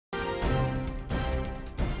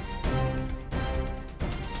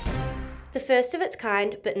The first of its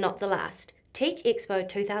kind, but not the last. TeachXpo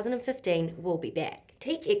 2015 will be back.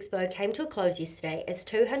 TeachXpo came to a close yesterday as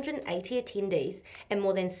 280 attendees and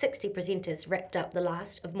more than 60 presenters wrapped up the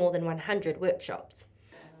last of more than 100 workshops.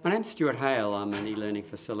 My name's Stuart Hale. I'm an e-learning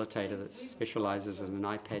facilitator that specialises in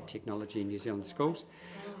iPad technology in New Zealand schools.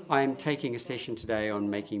 I am taking a session today on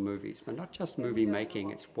making movies, but not just movie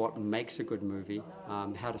making, it's what makes a good movie,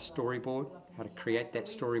 how to storyboard, how to create that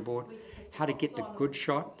storyboard, how to get the good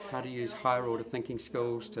shot, how to use higher order thinking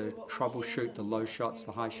skills to troubleshoot the low shots,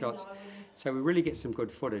 the high shots, so we really get some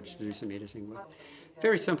good footage to do some editing with.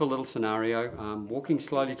 Very simple little scenario, walking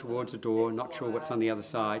slowly towards a door, not sure what's on the other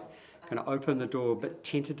side, going to open the door a bit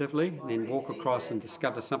tentatively and then walk across and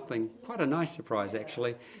discover something, quite a nice surprise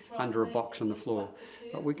actually, under a box on the floor.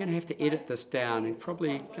 But we're going to have to edit this down and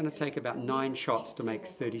probably going to take about 9 shots to make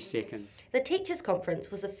 30 seconds. The Teachers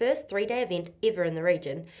Conference was the first 3-day event ever in the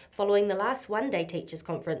region, following the last 1-day Teachers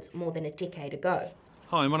Conference more than a decade ago.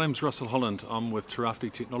 Hi, my name's Russell Holland. I'm with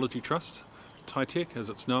Tairawhiti Technology Trust. TaiTech, as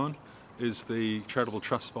it's known, is the charitable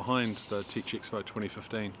trust behind the TeachXpo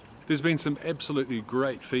 2015. There's been some absolutely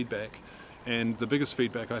great feedback, and the biggest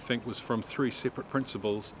feedback I think was from 3 separate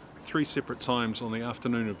principals, 3 separate times on the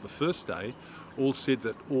afternoon of the first day, all said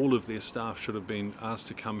that all of their staff should have been asked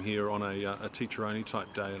to come here on a teacher-only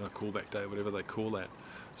type day and a callback day, whatever they call that.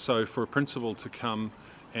 So for a principal to come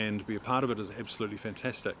and be a part of it is absolutely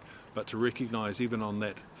fantastic, but to recognise even on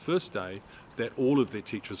that first day that all of their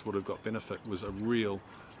teachers would have got benefit was a real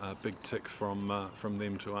big tick from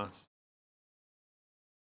them to us.